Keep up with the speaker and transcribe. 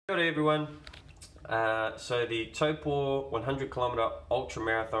Good day everyone. So the Taupo 100 kilometer ultra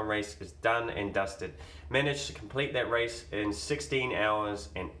marathon race is done and dusted. Managed to complete that race in 16 hours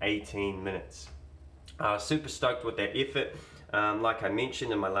and 18 minutes. Super stoked with that effort. Like I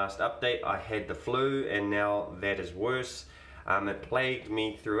mentioned in my last update, I had the flu and now that is worse. It plagued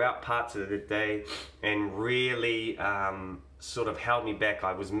me throughout parts of the day and really sort of held me back.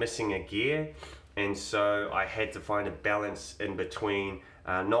 I was missing a gear, and so I had to find a balance in between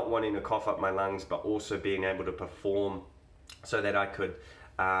not wanting to cough up my lungs but also being able to perform so that I could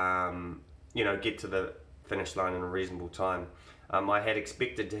get to the finish line in a reasonable time. I had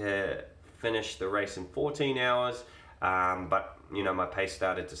expected to finish the race in 14 hours, but my pace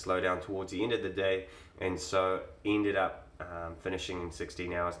started to slow down towards the end of the day, and so ended up finishing in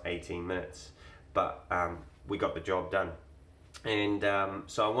 16 hours 18 minutes. But we got the job done, and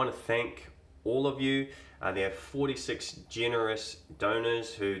so I want to thank all of you. There are 46 generous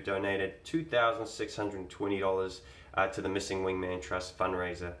donors who donated $2,620 to the Missing Wingman Trust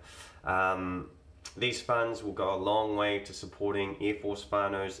fundraiser. These funds will go a long way to supporting Air Force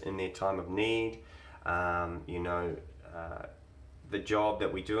whānaus in their time of need. The job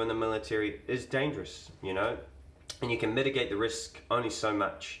that we do in the military is dangerous, and you can mitigate the risk only so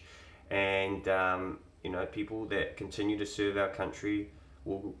much. And people that continue to serve our country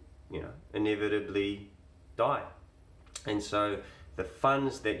will inevitably die. And so the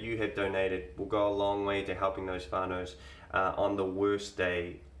funds that you have donated will go a long way to helping those whānaus on the worst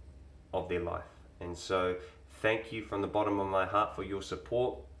day of their life. And so thank you from the bottom of my heart for your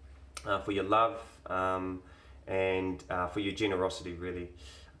support, for your love, and for your generosity. Really,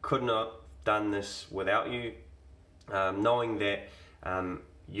 could not have done this without you. Knowing that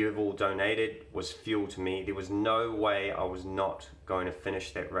you've all donated was fuel to me. There was no way I was not going to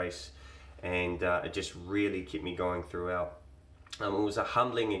finish that race, and it just really kept me going throughout. It was a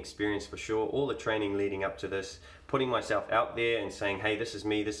humbling experience for sure. All the training leading up to this, putting myself out there and saying, hey, this is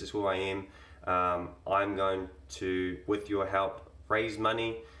me, this is who I am. I'm going to, with your help, raise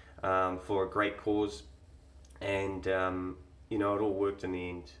money for a great cause. And it all worked in the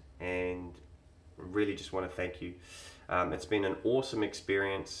end, and really just want to thank you. It's been an awesome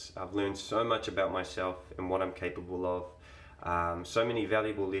experience. I've learned so much about myself and what I'm capable of. So many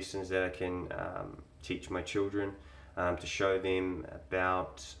valuable lessons that I can teach my children, to show them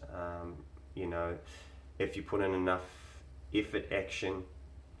about, if you put in enough effort, action,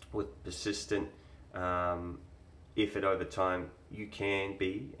 with persistent effort over time, you can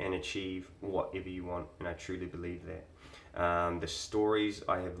be and achieve whatever you want, and I truly believe that. The stories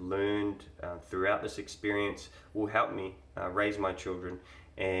I have learned throughout this experience will help me raise my children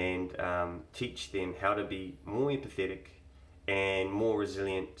and teach them how to be more empathetic and more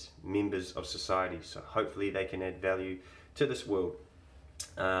resilient members of society. So hopefully they can add value to this world.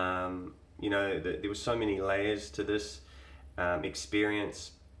 There were so many layers to this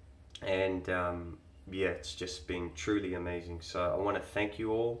experience, and yeah, it's just been truly amazing. So I want to thank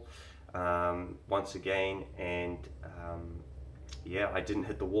you all once again, and yeah, I didn't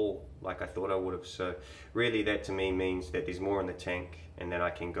hit the wall like I thought I would have. So really, that to me means that there's more in the tank and that I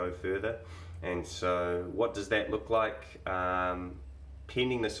can go further. And so what does that look like?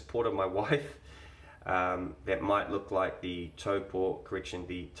 Pending the support of my wife, that might look like the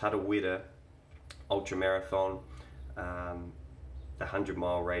the Tarawera Ultra Marathon, the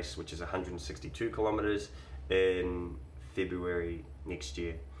 100-mile race, which is 162 kilometers, in February next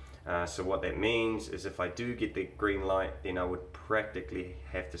year. So what that means is if I do get the green light, then I would practically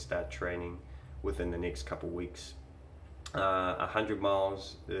have to start training within the next couple weeks. 100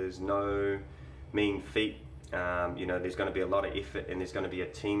 miles is no mean feat. There's going to be a lot of effort, and there's going to be a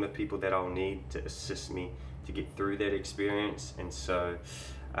team of people that I'll need to assist me to get through that experience. And so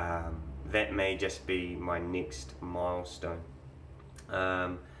that may just be my next milestone.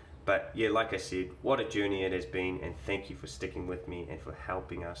 But yeah, like I said, what a journey it has been, and thank you for sticking with me and for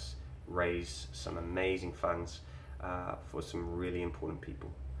helping us raise some amazing funds for some really important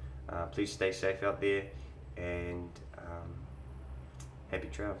people. Please stay safe out there, and happy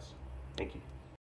trails. Thank you.